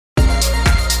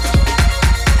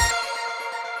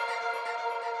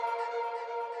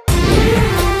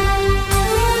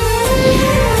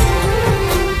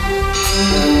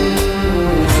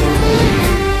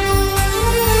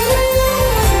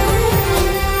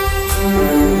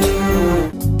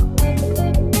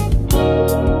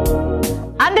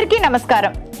అందరికీ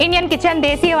నమస్కారం. Indian kitchen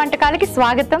దేశీయ వంటకాలకి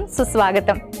స్వాగతం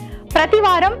సుస్వాగతం. ప్రతి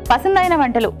వారం పసందైన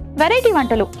వంటలు, వెరైటీ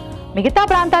వంటలు, మిగతా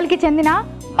ప్రాంతాలకి చెందిన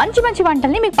మంచి మంచి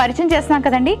వంటల్ని మీకు పరిచయం చేస్తున్నాం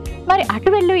కదండి. మరి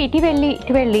అటు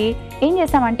వెళ్ళి ఏం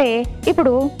చేస్తామంటే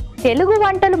ఇప్పుడు తెలుగు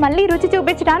వంటలు మళ్ళీ రుచి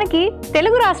చూపించడానికి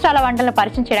తెలుగు రాష్ట్రాల వంటలను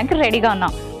పరిచయం చేయడానికి రెడీగా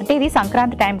ఉన్నాం. అంటే ఇది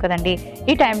సంక్రాంతి టైం కదండి.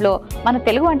 ఈ టైంలో మన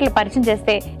తెలుగు వంటలు పరిచయం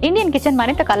చేస్తే ఇండియన్ కిచెన్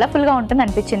మరింత కలర్ఫుల్గా ఉంటుంది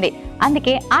అనిపించింది.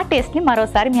 అందుకే ఆ టేస్ట్ని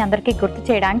మరోసారి మీ అందరికీ గుర్తు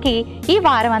చేయడానికి ఈ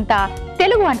వారం అంతా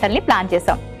తెలుగు వంటల్ని ప్లాన్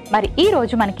చేసాం. మరి ఈ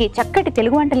రోజు మనకి చక్కటి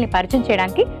తెలుగు వంటల్ని పరిచయం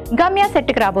చేయడానికి గమ్య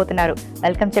సెట్కి రాబోతున్నారు.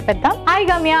 వెల్కమ్ చెప్పేద్దాం. హాయ్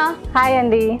గమ్య. హాయ్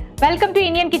అండి. వెల్కమ్ టు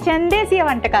ఇండియన్ కిచెన్ దేశీయ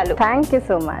వంటకాలు. Thank you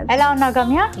so much. ఎలా ఉన్నావు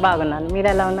గమ్య? బాగున్నాను, మీరు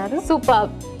ఎలా ఉన్నారు?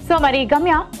 సూపర్. సో మరి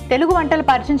గమ్య, తెలుగు వంటలు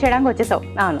పరిచయం చేయడానికి వచ్చేసావు.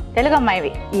 అవును, తెలుగు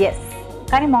అమ్మాయివి. ఎస్,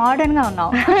 కానీ మోడర్న్ గా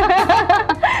ఉన్నావు.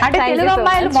 అంటే తెలుగు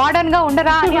అమ్మాయిలు మోడర్న్ గా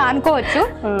ఉండరా అని అనుకోవచ్చు.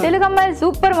 తెలుగు అమ్మాయిలు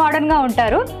సూపర్ మోడర్న్ గా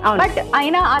ఉంటారు. బట్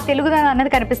అయినా ఆ తెలుగుదనం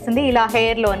అన్నది కనిపిస్తుంది ఇలా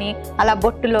హెయిర్ లోని, అలా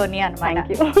బొట్టులోని అన్నమాట.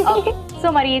 సో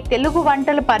మరి తెలుగు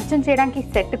వంటలు పరిచయం చేయడానికి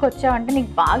సెట్ కి వచ్చావంటే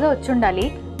నీకు బాగా వచ్చి ఉండాలి.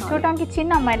 చూడటానికి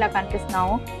చిన్న అమ్మాయిలా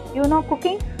కనిపిస్తున్నావు. You know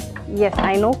cooking? Yes,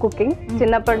 I know cooking.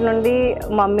 చిన్నప్పటి నుండి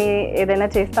మమ్మీ ఏదైనా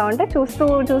చేస్తా ఉంటే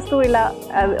చూస్తూ ఇలా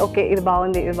ఓకే ఇది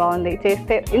బాగుంది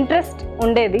చేస్తే ఇంట్రెస్ట్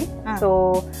ఉండేది. సో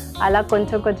అలా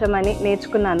కొంచెం అని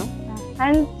నేర్చుకున్నాను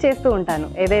అండ్ చేస్తూ ఉంటాను.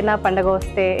 ఏదైనా పండగ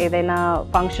వస్తే, ఏదైనా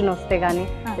ఫంక్షన్ వస్తే కానీ,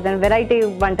 ఏదైనా వెరైటీ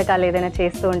వంటకాలు ఏదైనా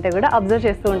చేస్తూ ఉంటే కూడా అబ్జర్వ్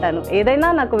చేస్తూ ఉంటాను. ఏదైనా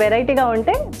నాకు వెరైటీగా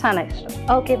ఉంటే చాలా ఇష్టం.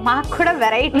 ఓకే, మాకు కూడా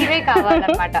వెరైటీవే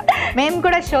కావాలన్నమాట. మేము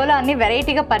కూడా షోలో అన్ని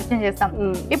వెరైటీగా పరిచయం చేస్తాం.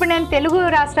 ఇప్పుడు నేను తెలుగు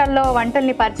రాష్ట్రాల్లో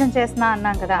వంటల్ని పరిచయం చేస్తున్నా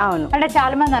అన్నాం కదా. అవును, అంటే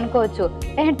చాలా మంది అనుకోవచ్చు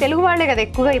తెలుగు వాళ్ళే కదా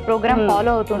ఎక్కువగా ఈ ప్రోగ్రామ్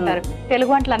ఫాలో అవుతుంటారు,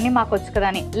 తెలుగు వంటలు అన్ని మాకు వచ్చు కదా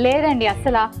అని. లేదండి,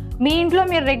 అసలు మీ ఇంట్లో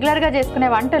మీరు రెగ్యులర్ గా చేసుకునే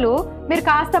వంటలు మీరు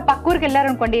కాస్త పక్కూరికి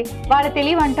వెళ్ళారనుకోండి, వాళ్ళు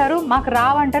తెలియవంటారు, మాకు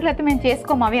రావంటారు, లేకపోతే మేము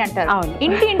చేసుకోము అవి అంటారు.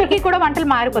 ఇంటికి కూడా వంటలు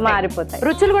మారిపోతాయి,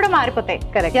 రుచులు కూడా మారిపోతాయి.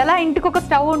 ఎలా ఇంటికి ఒక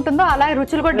స్టవ్ ఉంటుందో అలా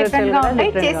రుచులు కూడా డిఫరెంట్ గా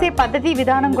ఉంటాయి, చేసే పద్ధతి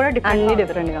విధానం కూడా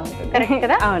డిఫరెంట్ గా ఉంటుంది. కరెక్ట్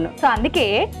కదా? అవును. సో అందుకే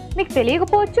మీకు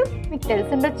తెలియకపోవచ్చు, మీకు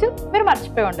తెలిసి ఉండొచ్చు, మీరు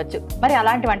మర్చిపోయి ఉండొచ్చు. మరి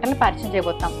అలాంటి వంటలు పరిచయం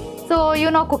చేయబోతున్నాం. సో యు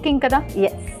నో కుకింగ్ కదా?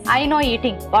 yes, I know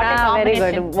eating. Very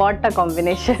good, what a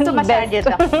combination.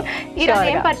 ఈ రోజు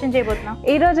ఏం పరిచయం చేయబోతున్నాం?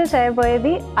 ఈ రోజు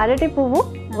చేయబోయేది అరటి పువ్వు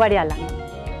వడియాల అన్నం.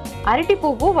 అరటి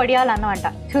పువ్వు వడియాల అన్నం అంట.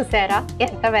 చూసారా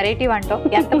ఎంత వెరైటీ వంటో?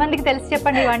 ఎంతమందికి తెలిసి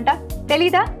చెప్పండి ఈ వంట?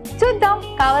 తెలీదా? చూద్దాం.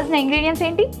 కావాల్సిన ఇంగ్రీడియంట్స్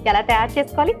ఏంటి, ఎలా తయారు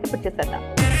చేసుకోవాలి ఇప్పుడు చూసేద్దాం.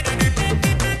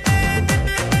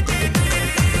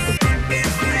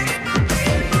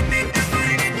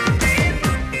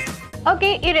 ఓకే,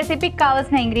 ఈ రెసిపీకి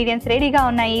కావాల్సిన ఇంగ్రీడియంట్స్ రెడీగా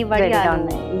ఉన్నాయి.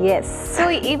 వడియాలు. సో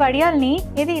ఈ వడియాల్ని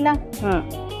ఇది ఇలా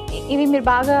ఇవి మీరు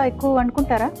బాగా ఎక్కువ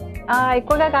వండుకుంటారా?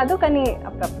 ఎక్కువగా కాదు, కానీ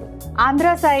అప్పుడప్పుడు. ఆంధ్ర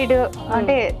సైడ్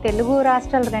అంటే తెలుగు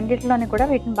రాష్ట్రాల రెండిట్లోని కూడా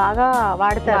వీటిని బాగా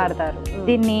వాడతారు.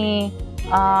 దీన్ని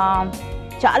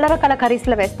చాలా రకాల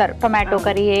కర్రీస్లో వేస్తారు. టొమాటో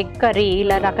కర్రీ, ఎగ్ కర్రీ,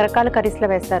 ఇలా రకరకాల కర్రీస్లో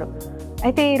వేస్తారు.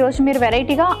 అయితే ఈ రోజు మీరు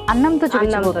వెరైటీగా అన్నంతో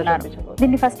చూపించబోతున్నారు.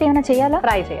 దీన్ని ఫస్ట్ ఏమైనా చేయాలా?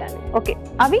 ఫ్రై చేయాలి. ఓకే,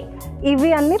 ఇవి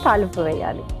అన్ని తాలింపు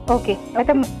వేయాలి. ఓకే,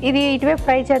 అయితే ఇది ఇటువైపు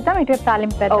ఫ్రై చేద్దాం, ఇటువైపు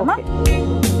తాలింపు వేద్దామా?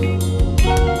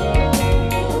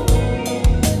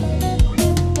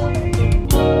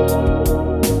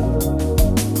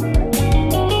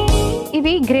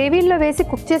 ఇవి గ్రేవీలో వేసి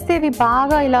కుక్ చేస్తే ఇవి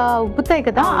బాగా ఇలా ఉబ్బుతాయి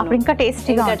కదా, అప్పుడు ఇంకా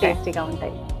టేస్టీగా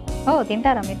ఉంటాయి. ఓ,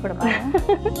 తింటారా మీరు కూడా బాగా?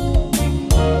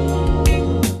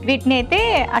 వీటిని అయితే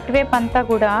అటువైపు అంతా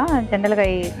కూడా జనరల్గా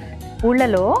ఈ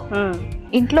ఊళ్ళలో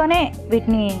ఇంట్లోనే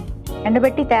వీటిని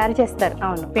ఎండబెట్టి తయారు చేస్తారు.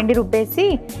 అవును, పిండి రుబ్బేసి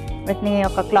వీటిని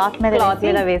ఒక క్లాత్ మీద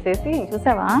వేసేసి.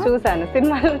 చూసావా? చూసాను,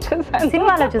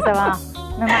 సినిమాలో చూసావా?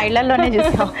 మేము ఇళ్లలోనే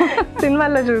చూసాం.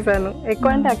 సినిమాల్లో చూసాను,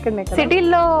 ఎక్కువ అంటే అక్కడనే.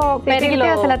 సిటీల్లో పెరిగితే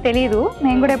అసలు తెలియదు.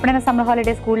 మేము కూడా ఎప్పుడైనా సమ్మర్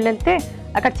హాలిడే స్కూల్ వెళ్తే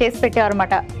అక్కడ చేసి పెట్టేవారు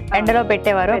అనమాట, ఎండలో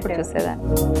పెట్టేవారు, అప్పుడు చూసేదాన్ని.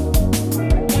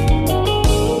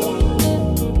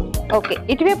 ఓకే,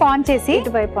 ఇటువైపు ఆన్ చేసి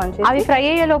అవి ఫ్రై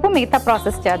అయ్యే లోపు మిగతా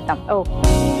ప్రాసెస్ చేద్దాం.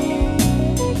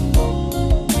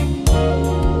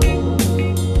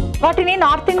 వాటిని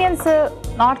నార్త్ ఇండియన్స్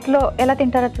నార్త్ లో ఎలా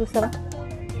తింటారో చూసారా?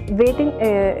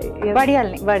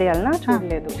 వడియాలనా?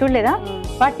 చూడలేదా?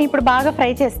 వాటిని ఇప్పుడు బాగా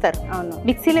ఫ్రై చేస్తారు. అవును,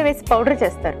 మిక్సీలో వేసి పౌడర్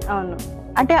చేస్తారు. అవును,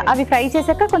 అంటే అవి ఫ్రై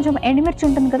చేశాక కొంచెం ఎండుమిర్చి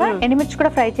ఉంటుంది కదా, ఎండుమిర్చి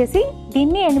కూడా ఫ్రై చేసి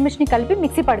దీన్ని ఎండుమిర్చిని కలిపి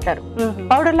మిక్సీ పడతారు.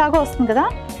 పౌడర్ లాగా వస్తుంది కదా,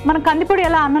 మనం కందిపొడి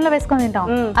ఎలా అన్నంలో వేసుకొని తింటాం,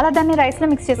 అలా దాన్ని రైస్ లో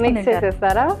మిక్స్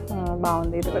చేస్తారా?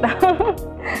 బాగుంది ఇది కూడా.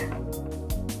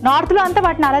 నార్త్ లో అంతా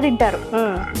వాటిని అలా తింటారు.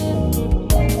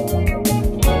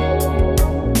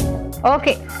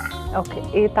 ఓకే ఓకే,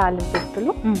 ఈ తాలింపు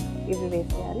ఇవి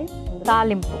వేసేయాలి.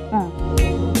 తాలింపు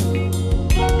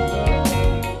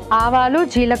ఆవాలు,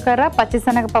 జీలకర్ర,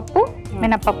 పచ్చిశనగపప్పు,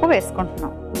 మినపప్పు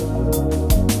వేసుకుంటున్నాం.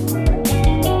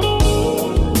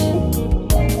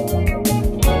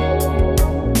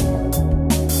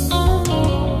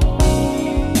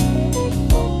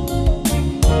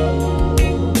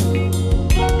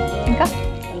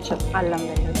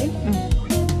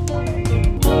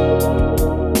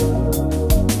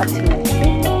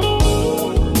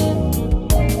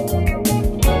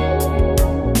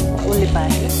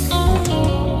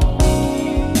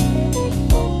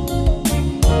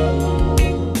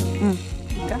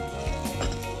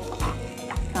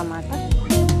 టమాటా,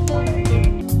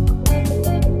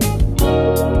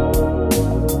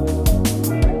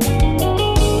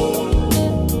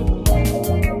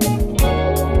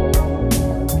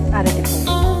 అరటి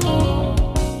పువ్వు.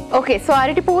 ఓకే, సో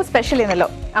అరటి పువ్వు స్పెషల్ ఇందులో.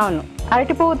 అవును,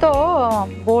 అరటి పువ్వుతో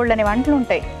బోల్డ్ అనే వంటలు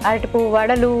ఉంటాయి. అరటి పువ్వు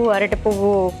వడలు, అరటి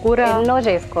పువ్వు కూర ఎన్నో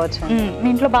చేసుకోవచ్చు. మీ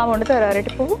ఇంట్లో బాగా వండుతారు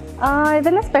అరటి పువ్వు?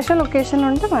 ఏదైనా స్పెషల్ ఒకేషన్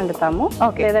ఉంటే వండుతాము.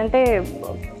 ఓకే, లేదంటే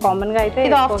కామన్ గా అయితే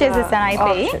ఇది ఆఫ్ చేసేసాను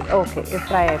అయిపోయి. ఓకే, ఇది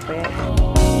ఫ్రై అయిపోయాయి.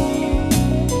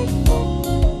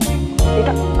 ఇక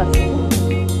పసుపు,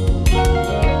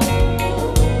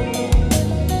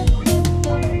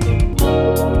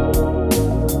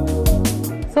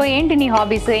 సో ఏంటి నీ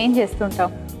హాబీస్, ఏం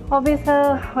చేస్తుంటావు? హాబీస్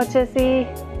వచ్చేసి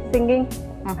సింగింగ్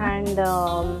అండ్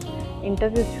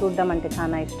ఇంటర్వ్యూస్ చూడడం అంటే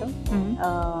చాలా ఇష్టం.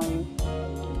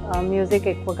 మ్యూజిక్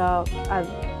ఎక్కువగా,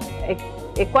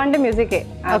 ఎక్కువ అంటే మ్యూజికే,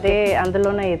 అదే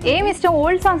అందులోనే. ఏమి ఇష్టం?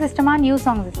 ఓల్డ్ సాంగ్స్ ఇష్టమా, న్యూ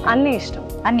సాంగ్స్ ఇష్టం? అన్నీ ఇష్టం.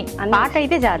 అన్ని పాట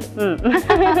అయితే చాలు.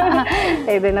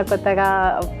 ఏదైనా కొత్తగా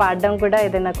పాడడం కూడా,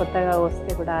 ఏదైనా కొత్తగా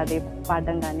వస్తే కూడా అది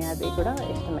పాడడం కానీ అది కూడా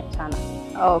ఇష్టమే చాలా.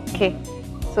 ఓకే,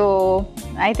 సో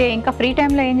అయితే ఇంకా ఫ్రీ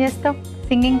టైంలో ఏం చేస్తావు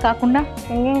సింగింగ్ కాకుండా?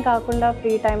 సింగింగ్ కాకుండా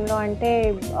ఫ్రీ టైంలో అంటే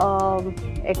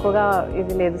ఎక్కువగా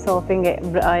ఇది లేదు, సర్ఫింగ్,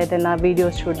 ఏదైనా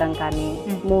వీడియోస్ చూడడం కానీ,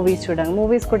 మూవీస్ చూడడం.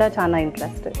 మూవీస్ కూడా చాలా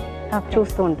ఇంట్రెస్ట్,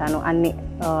 చూస్తూ ఉంటాను అన్ని.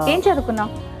 ఏం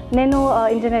చదువుకున్నావు? నేను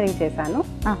ఇంజనీరింగ్ చేశాను,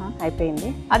 అయిపోయింది.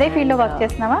 అదే ఫీల్డ్లో వర్క్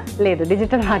చేస్తున్నావా? లేదు,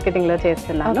 డిజిటల్ మార్కెటింగ్లో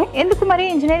చేస్తున్నాను. ఎందుకు మరి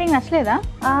ఇంజనీరింగ్ నచ్చలేదా?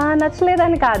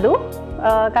 నచ్చలేదని కాదు,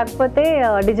 కాకపోతే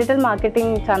డిజిటల్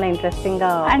మార్కెటింగ్ చాలా ఇంట్రెస్టింగ్ గా,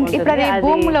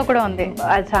 భూమ్ లో కూడా ఉంది,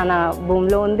 అది చాలా భూమ్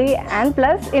లో ఉంది. అండ్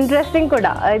ప్లస్ ఇంట్రెస్టింగ్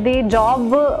కూడా. ఇది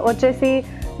జాబ్ వచ్చేసి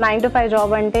 9 to 5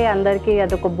 జాబ్ అంటే అందరికి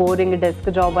అదొక బోరింగ్ డెస్క్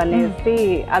జాబ్ అనేసి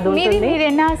అది ఉంటుంది.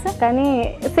 కానీ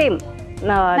సేమ్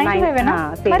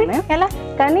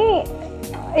కానీ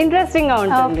ఇంట్రెస్టింగ్ గా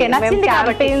ఉంటుంది.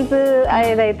 క్యాంపెయిన్స్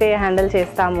ఏదైతే హ్యాండిల్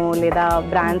చేస్తామో, లేదా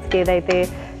బ్రాండ్స్ కి ఏదైతే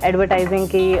అడ్వర్టైజింగ్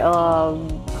కి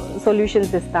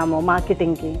సొల్యూషన్స్ ఇస్తామో,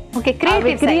 మార్కెటింగ్ కి,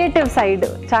 క్రియేటివ్ సైడ్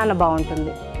చాలా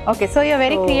బాగుంటుంది. Okay, so you are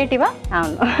very క్రియేటివా?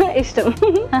 అవును, ఇష్టం.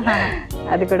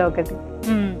 అది కూడా ఒకటి.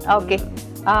 ఓకే,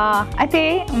 అయితే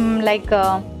లైక్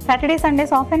సాటర్డే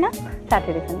సండేస్ ఆఫ్ అయినా?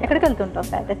 సాటర్డే సండే ఎక్కడికి వెళ్తుంటావు?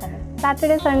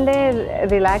 సాటర్డే సండే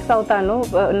రిలాక్స్ అవుతాను.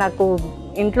 నాకు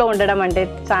ఇంట్లో ఉండడం అంటే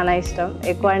చాలా ఇష్టం.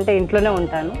 ఎక్కువ అంటే ఇంట్లోనే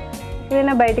ఉంటాను.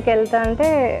 ఏదైనా బయటికి వెళ్తా అంటే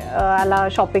అలా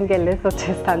షాపింగ్కి వెళ్ళేసి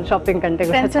వచ్చేస్తాను. షాపింగ్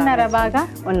కంటే ఫ్రెండ్స్ ఉన్నారా? బాగా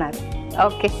ఉన్నారు.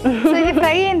 ఓకే, ఇది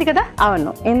ఫ్రై అయింది కదా?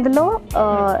 అవును, ఇందులో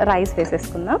రైస్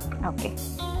వేసేసుకుందాం. ఓకే,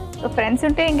 సో ఫ్రెండ్స్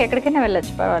ఉంటే ఇంకెక్కడికైనా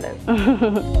వెళ్ళొచ్చు, పర్వాలేదు.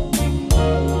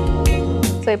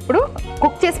 సో ఇప్పుడు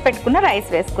కుక్ చేసి పెట్టుకున్న రైస్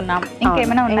వేసుకున్నాం.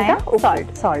 ఇంకేమైనా ఉన్నాయా?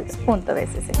 సాల్ట్ స్పూన్తో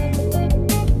వేసేసి.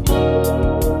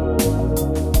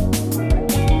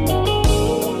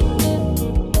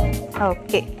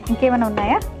 ఓకే, ఇంకేమైనా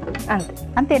ఉన్నాయా?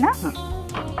 అంతేనా?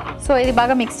 సో ఇది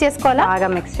బాగా మిక్స్ చేసుకోవాలా? బాగా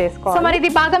మిక్స్ చేసుకోవాలి. సో మరి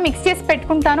ఇది బాగా మిక్స్ చేసి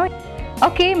పెట్టుకుంటాను.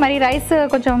 ఓకే, మరి రైస్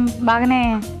కొంచెం బాగానే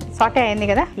సాటే అయింది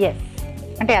కదా? ఎస్,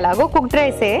 అంటే ఎలాగో కుక్డ్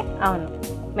రైసే. అవును,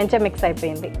 మంచిగా మిక్స్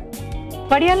అయిపోయింది.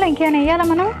 వడియాల్లో ఇంకేమైనా వేయాలా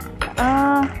మనం?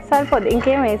 సరిపోద్ది,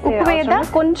 ఇంకేం వేసి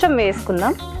కొంచెం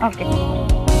వేసుకుందాం. ఓకే,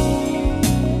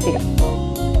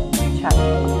 చాలా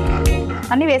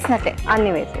అన్నీ వేసినట్టే?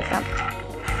 అన్నీ వేసేసాం.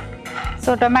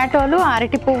 సో టొమాటోలు,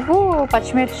 అరటి పువ్వు,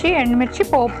 పచ్చిమిర్చి, ఎండుమిర్చి,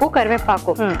 పోపు,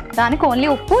 కరివేపాకు, దానికి ఓన్లీ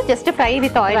ఉప్పు, just fry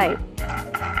with oil.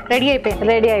 Ready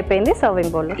అయిపోయింది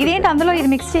సర్వింగ్ బౌల్. ఇదేంటి అందులో ఇది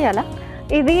మిక్స్ చేయాలా?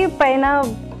 ఇది పైన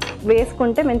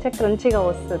వేసుకుంటే మంచిగా క్రంచీగా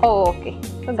వస్తుంది. ఓకే,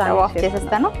 సో దాన్ని ఆఫ్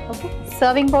చేసేస్తాను. ఓకే,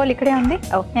 సర్వింగ్ బౌల్ ఇక్కడే ఉంది.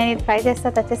 నేను ఇది ఫ్రై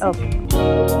చేస్తా, తెచ్చేసి. ఓకే,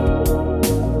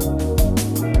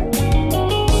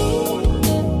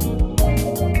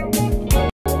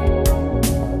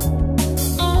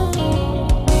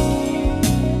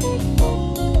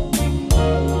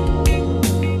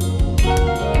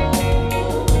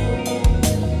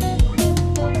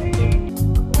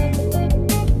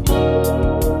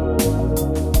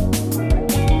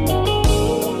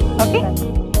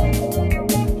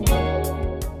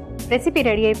 రెసిపీ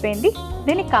రెడీ అయిపోయింది.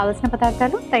 దీనికి కావలసిన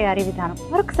పదార్థాలు, తయారీ విధానం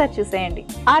మరొకసారి చూసేయండి.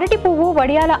 అరటి పువ్వు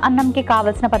వడియాల అన్నంకి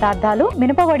కావలసిన పదార్థాలు: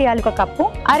 మినప వడియాలు 1 కప్పు,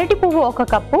 అరటి పువ్వు 1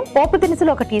 కప్పు, పోపు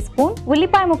దినుసులు 1 టీ స్పూన్,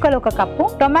 ఉల్లిపాయ ముక్కలు 1 కప్పు,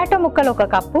 టొమాటో ముక్కలు 1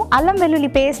 కప్పు, అల్లం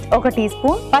వెల్లుల్లి పేస్ట్ 1 టీ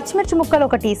స్పూన్, పచ్చిమిర్చి ముక్కలు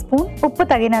 1 టీ స్పూన్, ఉప్పు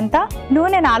తగినంత,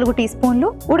 నూనె 4 టీ స్పూన్లు,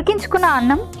 ఉడికించుకున్న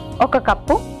అన్నం 1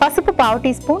 కప్పు, పసుపు 1/2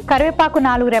 టీ స్పూన్, కరివేపాకు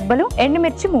 4 రెబ్బలు,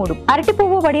 ఎండుమిర్చి 3. అరటి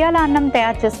పువ్వు వడియాల అన్నం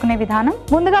తయారు చేసుకునే విధానం: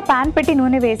 ముందుగా పాన్ పెట్టి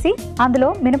నూనె వేసి అందులో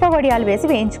మినప వడియాలు వేసి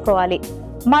వేయించుకోవాలి.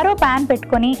 మరో పాన్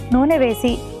పెట్టుకొని నూనె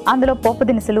వేసి అందులో పోపు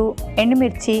దినుసులు,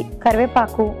 ఎండుమిర్చి,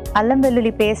 కరివేపాకు, అల్లం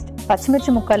వెల్లుల్లి పేస్ట్,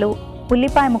 పచ్చిమిర్చి ముక్కలు,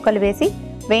 ఉల్లిపాయ ముక్కలు వేసి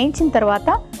వేయించిన తర్వాత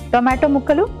టొమాటో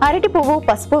ముక్కలు, అరటి పువ్వు,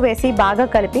 పసుపు వేసి బాగా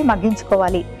కలిపి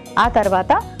మగ్గించుకోవాలి. ఆ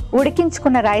తర్వాత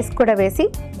ఉడికించుకున్న రైస్ కూడా వేసి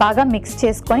బాగా మిక్స్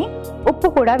చేసుకొని ఉప్పు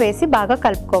కూడా వేసి బాగా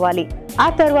కలుపుకోవాలి. ఆ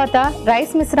తర్వాత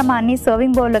రైస్ మిశ్రమాన్ని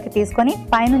సర్వింగ్ బౌల్లోకి తీసుకొని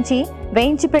పైనుంచి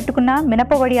వేయించి పెట్టుకున్న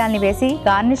మినప వడియాల్ని వేసి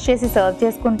గార్నిష్ చేసి సర్వ్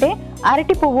చేసుకుంటే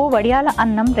అరటి పువ్వు వడియాల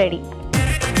అన్నం రెడీ.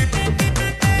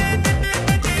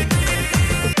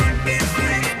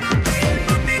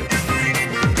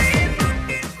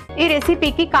 ఈ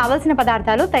రెసిపీకి కావాల్సిన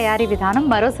పదార్థాలు, తయారీ విధానం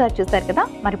మరోసారి చూసారు కదా.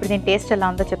 మరి ఇప్పుడు నేను టేస్ట్ ఎలా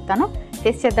ఉందో చెప్తాను.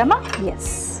 టేస్ట్ చేద్దామా? ఎస్.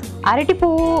 అరటి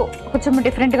పువ్వు కొంచెం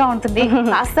డిఫరెంట్గా ఉంటుంది,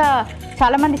 కాస్త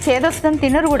చాలా మంది చేదొస్తుంది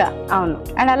తినరు కూడా. అవును.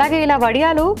 అండ్ అలాగే ఇలా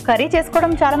వడియాలు కర్రీ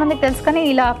చేసుకోవడం చాలా మందికి తెలుసు, కానీ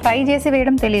ఇలా ఫ్రై చేసి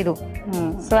వేయడం తెలియదు.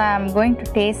 So I'm going to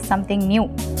taste something new.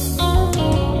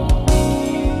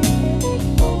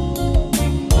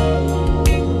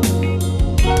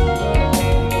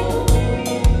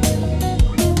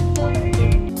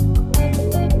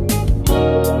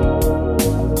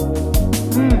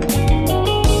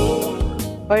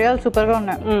 వడియాలు సూపర్గా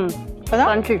ఉన్నాయి కదా.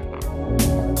 క్రంచీ.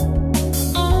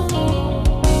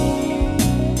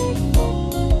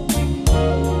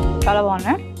 చాలా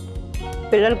బాగున్నాయి,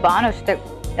 పిల్లలు బాగా వస్తాయి.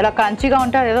 ఇలా క్రంచీగా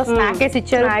ఉంటారు, ఏదో స్నాక్ వేసి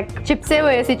ఇచ్చారు, చిప్స్ ఏవో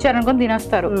వేసి ఇచ్చారు అనుకుని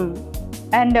తినేస్తారు.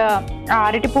 అండ్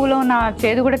అరటి పువ్వులో ఉన్న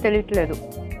చేదు కూడా తెలియట్లేదు.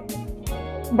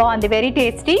 బాగుంది, వెరీ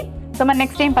టేస్టీ. సో మరి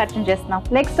నెక్స్ట్ ఏం పరిచయం చేస్తున్నాం?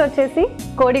 నెక్స్ట్ వచ్చేసి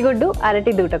కోడిగుడ్డు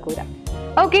అరటి దూట కూర.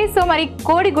 ఓకే, సో మరి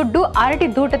కోడిగుడ్డు అరటి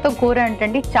దూటతో కూర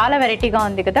అంటే చాలా వెరైటీగా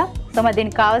ఉంది కదా. సో మరి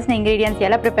దీనికి కావాల్సిన ఇంగ్రీడియంట్స్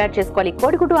ఎలా ప్రిపేర్ చేసుకోవాలి?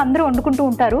 కోడిగుడ్డు అందరూ వండుకుంటూ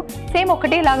ఉంటారు, సేమ్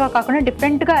ఒకటేలాగా కాకుండా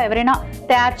డిఫరెంట్గా ఎవరైనా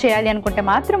తయారు చేయాలి అనుకుంటే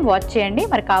మాత్రం వాచ్ చేయండి.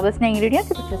 మరి కావాల్సిన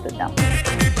ఇంగ్రీడియంట్స్ ఇప్పుడు చూద్దాం.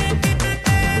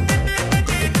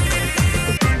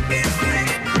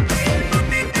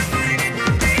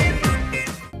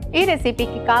 ఈ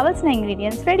రెసిపీకి కావాల్సిన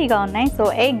ఇంగ్రీడియంట్స్ రెడీగా ఉన్నాయి. సో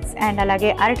ఎగ్స్ అండ్ అలాగే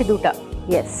అరటి దూట.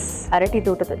 ఎస్, అరటి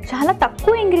దూటతో చాలా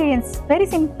తక్కువ ingredients, very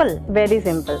simple. Very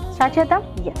simple. Start చేద్దాం.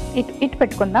 ఇటు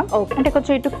పెట్టుకుందాం. ఓకే, అంటే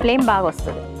కొంచెం ఇటు ఫ్లేమ్ బాగా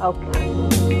వస్తుంది. ఓకే.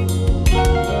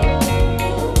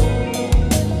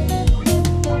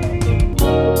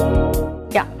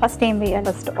 యా, ఫస్ట్ ఏం వేయాలి?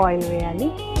 ఫస్ట్ ఆయిల్ వేయాలి.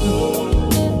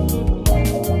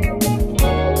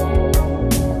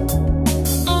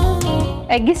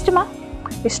 ఎగ్ ఇష్టమా?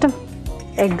 ఇష్టం.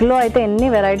 ఎగ్లో అయితే ఎన్ని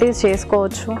వెరైటీస్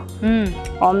చేసుకోవచ్చు.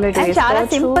 ఆమ్లెట్ చాలా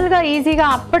సింపుల్ గా ఈజీగా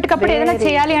అప్పటికప్పుడు ఏదైనా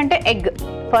చేయాలి అంటే ఎగ్.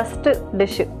 ఫస్ట్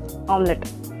డిష్ ఆమ్లెట్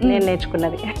నేను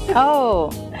నేర్చుకున్నది. ఓ,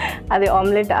 అది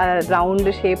ఆమ్లెట్ రౌండ్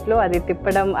షేప్ లో అది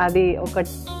తిప్పడం, అది ఒక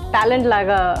టాలెంట్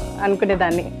లాగా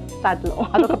అనుకునేదాన్ని స్టార్ట్ లో.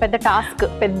 అదొక పెద్ద టాస్క్,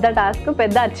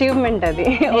 పెద్ద అచీవ్మెంట్ అది.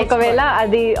 ఒకవేళ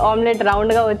అది ఆమ్లెట్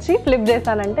రౌండ్ గా వచ్చి ఫ్లిప్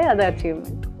చేశానంటే అది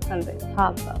అచీవ్మెంట్ అంతే.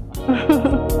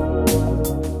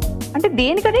 అంటే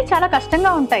దేనికదే చాలా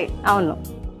కష్టంగా ఉంటాయి. అవును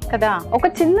కదా. ఒక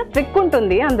చిన్న ట్రిక్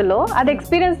ఉంటుంది అందులో, అది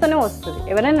ఎక్స్పీరియన్స్ తోనే వస్తుంది.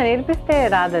 ఎవరైనా నేర్పిస్తే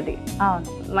రాదు అది. అవును,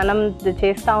 మనం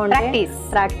చేస్తా ఉంటే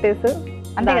ప్రాక్టీస్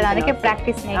అంతే కదా. అందుకే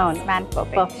practice makes man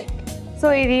perfect. So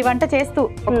ఇది వంట చేస్తూ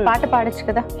ఒక పాట పాడొచ్చు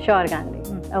కదా. షూర్గా అండి.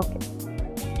 ఓకే.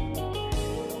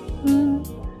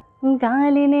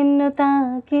 గాలి నిన్ను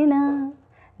తాకినా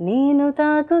నేను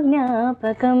తాకు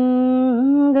జ్ఞాపకం,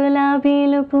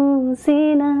 గులాబీలు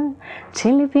పూసిన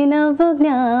చిలిపి నవ్వు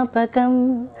జ్ఞాపకం,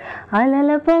 అలల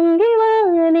పొంగి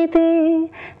వాలితే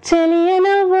చెలియ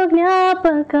నవ్వు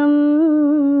జ్ఞాపకం,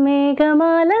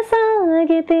 మేఘమాల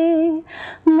సాగితే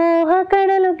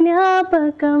మోహకడలు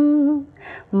జ్ఞాపకం,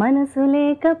 మనసు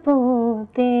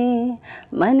లేకపోతే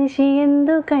మనిషి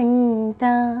ఎందుకంట,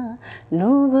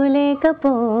 నువ్వు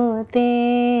లేకపోతే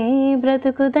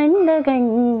బ్రతుకు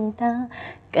దండగంట,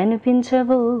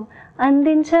 కనిపించవో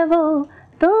అందించవో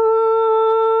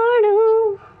తోడు.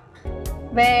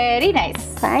 Very nice,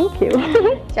 thank you.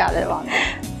 చాలా బాగుంది.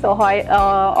 సో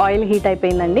ఆయిల్ హీట్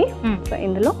అయిపోయిందండి. సో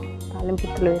ఇందులో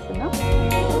తాలింపులు వేస్తున్నాం.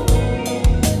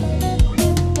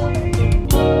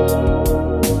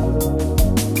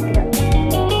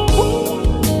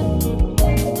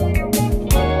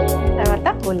 తర్వాత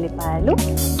ఉల్లిపాయలు,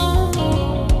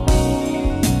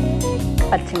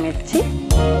 పచ్చిమిర్చి,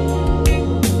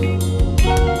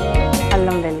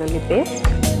 అల్లం వెల్లుల్లి పేస్ట్,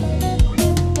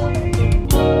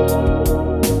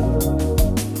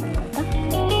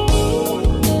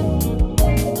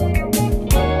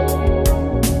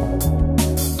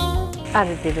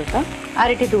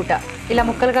 అరటి దూట ఇలా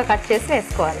ముక్కలుగా కట్ చేసి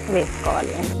వేసుకోవాలి.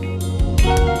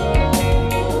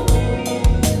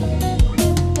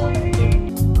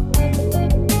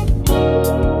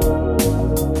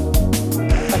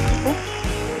 పసుపు,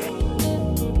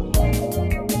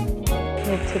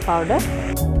 మిర్చి పౌడర్,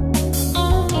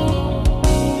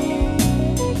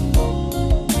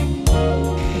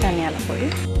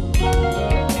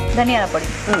 ధనియాల పొడి.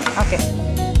 ఓకే.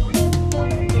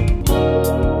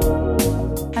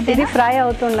 ఇది ఫ్రై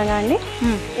అవుతుండగా అండి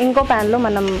ఇంకో ప్యాన్ లో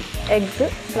మనం ఎగ్స్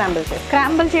స్క్రాంబుల్ చేస్తాం.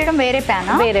 స్క్రాంబుల్ చేయడం వేరే ప్యాన్?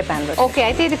 వేరే ప్యాన్ లో. ఓకే,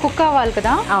 అయితే ఇది కుక్ అవ్వాలి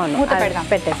కదా? అవును, మూత పెడదాం.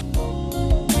 పెట్టేసి.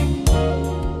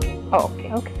 ఓకే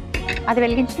ఓకే, అది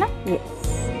వెలిగించిన.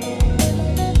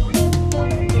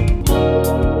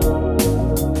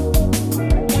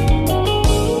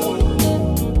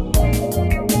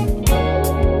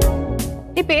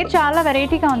 ఈ పేరు చాలా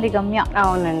వెరైటీగా ఉంది, గమ్య.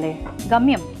 అవునండి,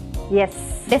 గమ్యం. ఎస్,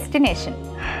 డెస్టినేషన్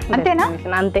అంతేనా?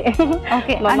 అంతే.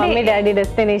 ఓకే, మా మమ్మీ డాడీ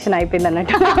డెస్టినేషన్ అయిపోయింది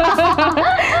అన్నట్టు.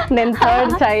 నేను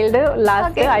థర్డ్ చైల్డ్,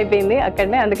 లాస్ట్ అయిపోయింది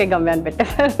అక్కడనే, అందుకే గమ్య అని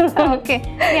పెట్టేశారు. ఓకే,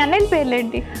 మీ అన్నయ్య పేర్లు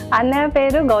ఏంటి? అన్నయ్య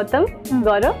పేరు గౌతమ్,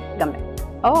 గౌరవ్, గమ్య.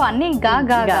 ఓ, అన్ని గా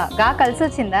గా గా కలిసి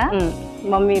వచ్చిందా?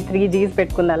 మమ్మీ 3 G's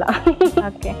పెట్టుకుంది అలా.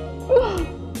 Okay,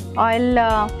 oil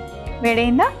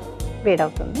వేడైందా?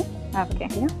 వేడవుతుంది. ఓకే,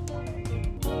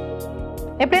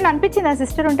 ఎప్పుడైనా అనిపించిందా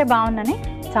సిస్టర్ ఉంటే బాగుందని?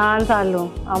 చాలా సార్లు.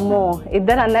 అమ్మో,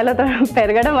 ఇద్దరు అన్నయ్యలతో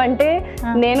పెరగడం అంటే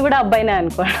నేను కూడా అబ్బాయినే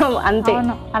అనుకోవడం అంతే.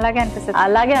 అలాగే అనిపిస్తుంది.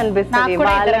 అలాగే అనిపిస్తుంది.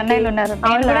 అన్నయ్యలు ఉన్నారు,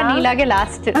 నేను కూడా నీలాగే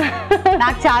లాస్ట్.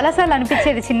 నాకు చాలా సార్లు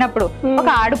అనిపించేది చిన్నప్పుడు, ఒక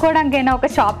ఆడుకోవడానికైనా, ఒక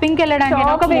షాపింగ్ కి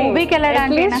వెళ్ళడానికైనా, ఒక మూవీకి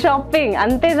వెళ్ళడానికి, షాపింగ్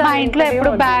అంతే. మా ఇంట్లో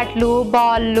ఎప్పుడు బ్యాట్లు,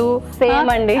 బాల్లు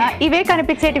సేమ్ అండి, ఇవే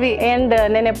కనిపించేటివి. అండ్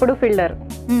నేను ఎప్పుడు ఫీల్డర్.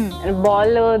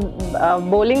 బాల్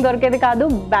బౌలింగ్ దొరికేది కాదు,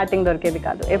 బ్యాటింగ్ దొరికేది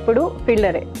కాదు, ఎప్పుడు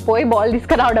ఫీల్డరే. పోయి బాల్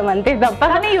తీసుకురావడం అంతే తప్ప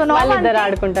వాళ్ళిద్దరు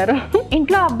ఆడుకుంటారు.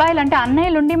 ఇంట్లో అబ్బాయిలు అంటే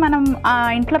అన్నయ్యలు ఉండి మనం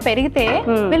ఇంట్లో పెరిగితే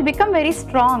will become very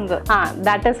strong.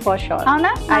 That is for sure.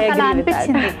 అవునా? అలా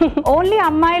అనిపించింది. ఓన్లీ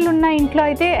అమ్మాయిలు ఉన్న ఇంట్లో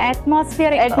అయితే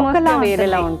అట్మాస్ఫియర్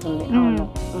వేరేలా ఉంటుంది.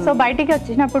 సో బయటికి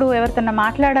వచ్చినప్పుడు ఎవరితో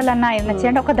మాట్లాడాలన్నా ఏదైనా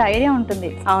చేయండి, ఒక ధైర్యం ఉంటుంది.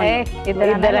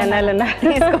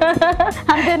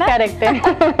 అంతేనా? కరెక్ట్.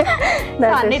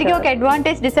 అన్నిటికీ ఒక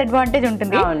అడ్వాంటేజ్, డిసడ్వాంటేజ్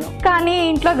ఉంటుంది. కానీ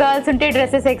ఇంట్లో గర్ల్స్ ఉంటే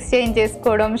డ్రెస్సెస్ ఎక్స్చేంజ్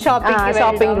చేసుకోవడం,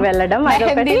 షాపింగ్ వెళ్ళడం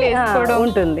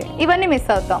ఉంటుంది, ఇవన్నీ మిస్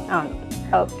అవుతాం.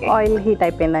 ఓకే, ఆయిల్ హీట్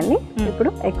అయిపోయిందండి. ఇప్పుడు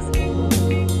ఎగ్స్.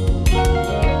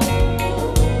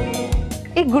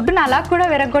 ఈ గుడ్డును అలా కూడా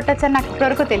విరగొట్టచ్చు అని నాకు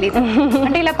ఇప్పటివరకు తెలియదు.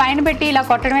 అంటే ఇలా పైన పెట్టి ఇలా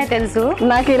కొట్టడమే తెలుసు.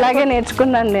 నాకు ఇలాగే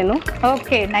నేర్చుకున్నాను నేను.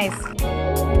 Okay, nice.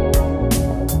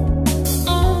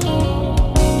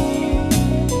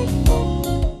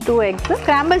 Two eggs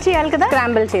scramble చేయాలి కదా?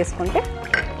 స్క్రాంబుల్ చేసుకుంటే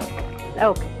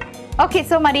ఓకే. ఓకే,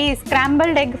 సో మరి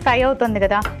స్క్రాంబుల్డ్ ఎగ్ ఫ్రై అవుతుంది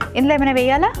కదా, ఇందులో ఏమైనా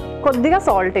వేయాలా? కొద్దిగా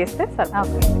సాల్ట్ వేస్తే సరే.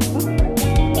 ఓకే,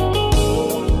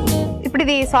 ఇప్పుడు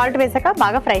ఇది సాల్ట్ వేసాక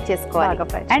బాగా ఫ్రై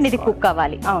చేసుకోవాలి, అండ్ ఇది కుక్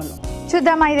అవ్వాలి. అవును,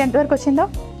 చూద్దామా ఇది ఎంతవరకు వచ్చిందో.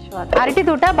 అరటి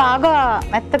దూట బాగా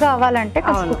మెత్తగా అవ్వాలంటే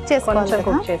కుక్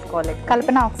చేసుకోవాలి.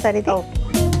 కల్పన ఒకసారి ఇది.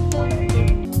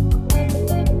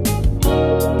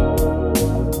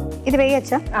 ఇది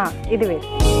వేయచ్చా? ఇది వేయి.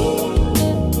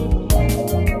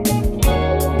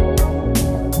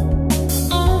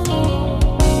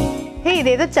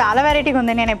 ఇదేదో చాలా వెరైటీగా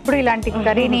ఉంది, నేను ఎప్పుడు ఇలాంటి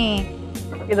కర్రీని,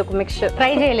 ఇది ఒక మిక్స్చర్ ట్రై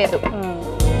చేయలేదు.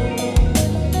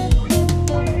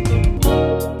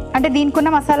 అంటే దీనికి ఉన్న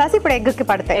మసాలాస్ ఇప్పుడు ఎగ్కి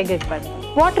పడతాయి. ఎగ్కి పడతాయి.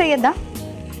 వాటర్ వేయద్దా?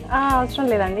 అవసరం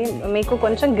లేదండి, మీకు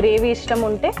కొంచెం గ్రేవీ ఇష్టం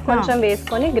ఉంటే కొంచెం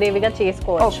వేసుకొని గ్రేవీగా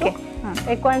చేసుకోవచ్చు.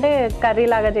 ఎక్కువ అంటే కర్రీ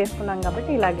లాగా చేసుకున్నాం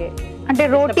కాబట్టి ఇలాగే. అంటే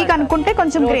రోటీకి అనుకుంటే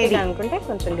కొంచెం గ్రేవీ, అనుకుంటే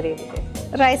కొంచెం గ్రేవీ.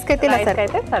 రైస్ కి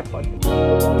అయితే సరిపోతుంది.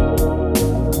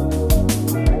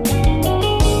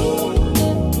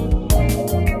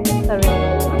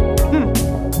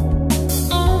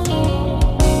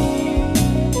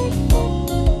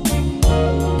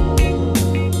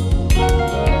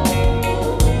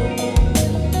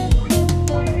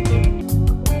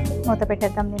 మూత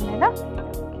పెట్టేద్దాం దీని మీద.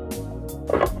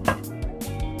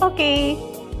 ఓకే,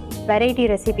 వెరైటీ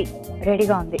రెసిపీ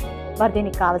రెడీగా ఉంది. మరి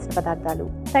దీనికి కావలసిన పదార్థాలు,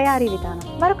 తయారీ విధానం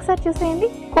మరొకసారి చూసేయండి.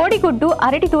 కోడిగుడ్డు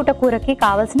అరటి తూట కూరకి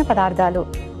కావలసిన పదార్థాలు: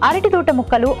 అరటి తూట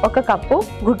ముక్కలు 1 కప్పు,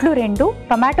 గుడ్లు 2,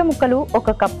 టొమాటో ముక్కలు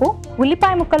 1 కప్పు,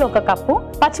 ఉల్లిపాయ ముక్కలు 1 కప్పు,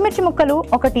 పచ్చిమిర్చి ముక్కలు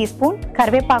 1 టీ స్పూన్,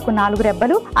 కరివేపాకు 4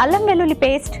 రెబ్బలు, అల్లం వెల్లుల్లి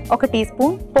పేస్ట్ 1 టీ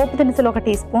స్పూన్, పోపు దినుసులు 1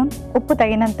 టీ స్పూన్, ఉప్పు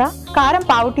తగినంత, కారం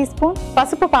 1/2 టీ స్పూన్,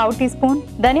 పసుపు 1/2 టీ స్పూన్,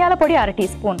 ధనియాల పొడి 1/2 టీ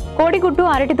స్పూన్. కోడిగుడ్డు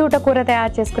అరటి తూట కూర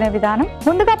తయారు చేసుకునే విధానం: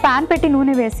 ముందుగా పాన్ పెట్టి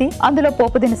నూనె వేసి అందులో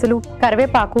పోపు దినుసులు,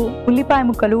 కరివేపాకు, ఉల్లిపాయ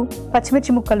ముక్కలు,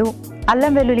 పచ్చిమిర్చి ముక్కలు,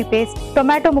 అల్లం వెల్లుల్లి పేస్ట్,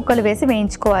 టొమాటో ముక్కలు వేసి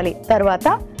వేయించుకోవాలి. తర్వాత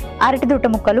అరటి దూట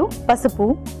ముక్కలు, పసుపు,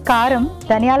 కారం,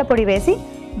 ధనియాల పొడి వేసి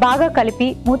బాగా కలిపి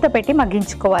మూత పెట్టి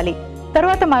మగ్గించుకోవాలి.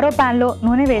 తర్వాత మరో పాన్ లో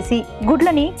నూనె వేసి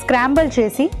గుడ్లని స్క్రాంబుల్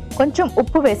చేసి కొంచెం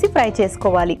ఉప్పు వేసి ఫ్రై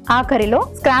చేసుకోవాలి. ఆఖరిలో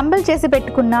స్క్రాంబుల్ చేసి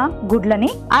పెట్టుకున్న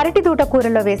గుడ్లని అరటి దూట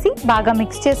కూరలో వేసి బాగా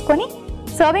మిక్స్ చేసుకొని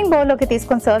సర్వింగ్ బౌల్లోకి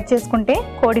తీసుకొని సర్వ్ చేసుకుంటే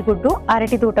కోడిగుడ్డు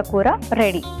అరటి దూట కూర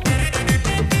రెడీ.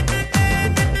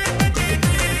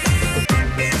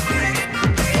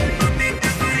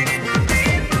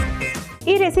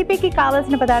 ఈ రెసిపీకి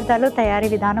కావాల్సిన పదార్థాలు, తయారీ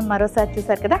విధానం మరోసారి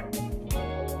చూసారు కదా.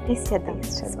 టేస్ట్ చేద్దాం.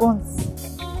 స్పూన్స్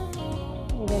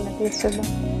చూద్దాం.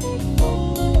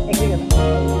 ఎగ్గి కదా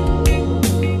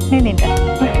నేను తింటా.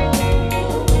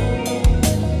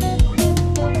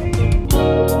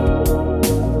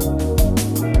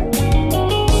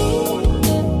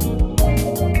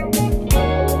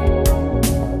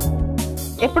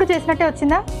 ఎప్పుడు చేసినట్టే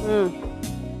వచ్చిందా?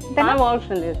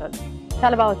 బాగుంటుంది,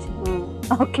 చాలా బాగా వచ్చింది.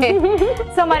 ఓకే,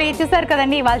 సో మరి చూసారు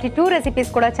కదండి, వాళ్ళ 2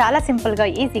 రెసిపీస్ కూడా చాలా సింపుల్ గా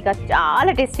ఈజీగా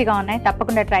చాలా టేస్టీగా ఉన్నాయి.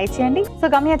 తప్పకుండా ట్రై చేయండి. సో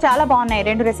గమ్య చాలా బాగున్నాయి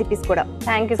 2 రెసిపీస్ కూడా.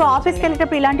 Thank you. సో ఆఫీస్కి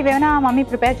వెళ్ళేటప్పుడు ఇలాంటివి ఏమైనా మమ్మీ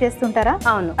ప్రిపేర్ చేస్తుంటారా?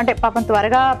 అవును, అంటే పాపం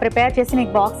త్వరగా ప్రిపేర్ చేసి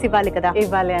నీకు బాక్స్ ఇవ్వాలి కదా.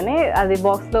 ఇవ్వాలి అని అది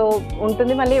బాక్స్ లో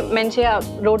ఉంటుంది. మళ్ళీ మంచిగా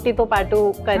రోటీతో పాటు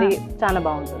కర్రీ చాలా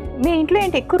బాగుంటుంది. మీ ఇంట్లో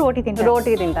ఏంటి ఎక్కువ రోటీ తింటారు?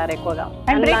 రోటీ తింటారు ఎక్కువగా.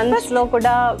 లంచ్ లో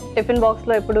కూడా టిఫిన్ బాక్స్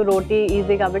లో ఎప్పుడు రోటీ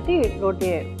ఈజీ కాబట్టి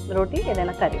రోటీ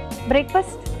ఏదైనా కర్రీ.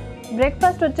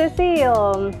 బ్రేక్ఫాస్ట్ వచ్చేసి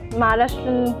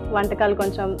మహారాష్ట్రన్ వంటకాలు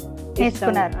కొంచెం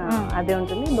నేర్చుకున్నారు. అదే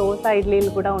ఉంటుంది. దోశ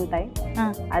ఇడ్లీలు కూడా ఉంటాయి.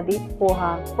 అది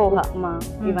పోహా ఉప్మా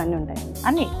ఇవన్నీ ఉంటాయి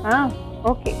అన్ని.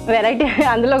 ఓకే, వెరైటీ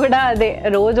అందులో కూడా అదే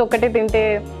రోజు ఒకటే తింటే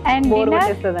బోర్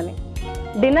వచ్చేస్తుందని.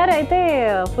 డిన్నర్ అయితే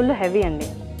ఫుల్ హెవీ అండి.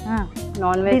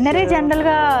 నాన్ వెజ్ డిన్నరే జనరల్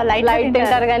గా లైట్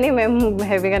తింటారు కానీ మేము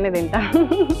హెవీగానే తింటాం.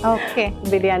 ఓకే,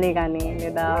 బిర్యానీ కానీ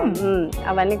లేదా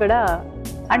అవన్నీ కూడా.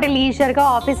 అంటే లీజర్ గా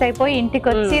ఆఫీస్ అయిపోయి ఇంటికి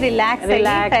వచ్చి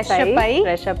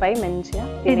ఫ్రెష్ అప్ అయి మంచిగా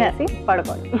తినేసి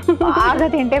పడుకోండి. బాగా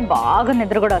తింటే బాగా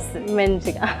నిద్ర కూడా వస్తుంది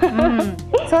మంచిగా.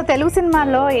 సో తెలుగు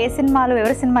సినిమాల్లో ఏ సినిమాలు,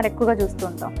 ఎవరి సినిమాలు ఎక్కువగా చూస్తూ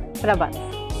ఉంటాం? ప్రభాస్.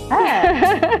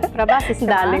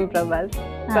 డార్లింగ్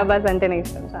ప్రభాస్ అంటేనే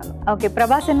ఇష్టం చాలా. ఓకే,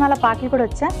 ప్రభాస్ సినిమాల పాటలు కూడా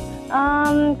వచ్చా?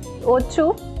 వచ్చు,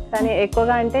 కానీ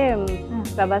ఎక్కువగా అంటే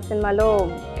ప్రభాస్ సినిమాలో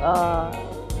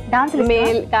డాన్స్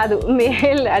మేల్ కాదు,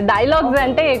 మేల్ డైలాగ్స్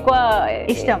అంటే ఎక్కువ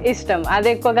ఇష్టం. అది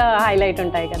ఎక్కువగా హైలైట్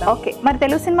ఉంటాయి కదా. ఓకే, మరి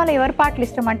తెలుగు సినిమాలో ఎవరి పాటలు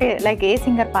ఇష్టం? అంటే లైక్ ఏ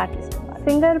సింగర్ పాటలు ఇష్టం?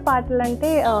 సింగర్ పాటలు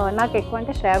అంటే నాకు ఎక్కువ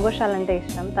అంటే శ్రేయా ఘోషాల్ అంటే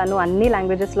ఇష్టం. తను అన్ని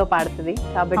లాంగ్వేజెస్ లో పాడుతుంది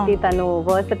కాబట్టి తను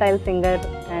వర్సటైల్ సింగర్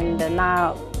అండ్ నా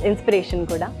ఇన్స్పిరేషన్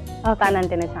కూడా.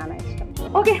 తనంటేనే చాలా ఇష్టం.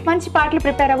 ఓకే, మంచి పాటలు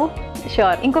ప్రిపేర్ అవ్వు.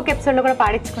 షూర్, ఇంకొక ఎపిసోడ్ లో కూడా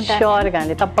పాడించుకుంటా. షూర్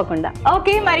గాండి, తప్పకుండా.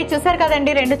 ఓకే, మరి చూసారు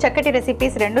కదండి 2 చక్కటి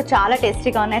రెసిపీస్, 2 చాలా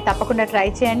టేస్టీగా ఉన్నాయి. తప్పకుండా ట్రై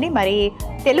చేయండి. మరి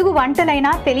తెలుగు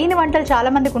వంటలైనా తెలియని వంటలు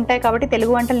చాలా మందికి ఉంటాయి కాబట్టి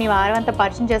తెలుగు వంటలు నీ వారమంతా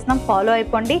పరిచయం చేస్తున్నాం. ఫాలో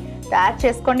అయిపోండి, తయారు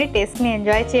చేసుకోండి, టేస్ట్ ని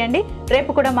ఎంజాయ్ చేయండి.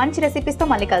 రేపు కూడా మంచి రెసిపీస్ తో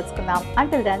మళ్ళీ కలుసుకుందాం.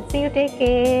 Until then see you, take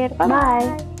care, by.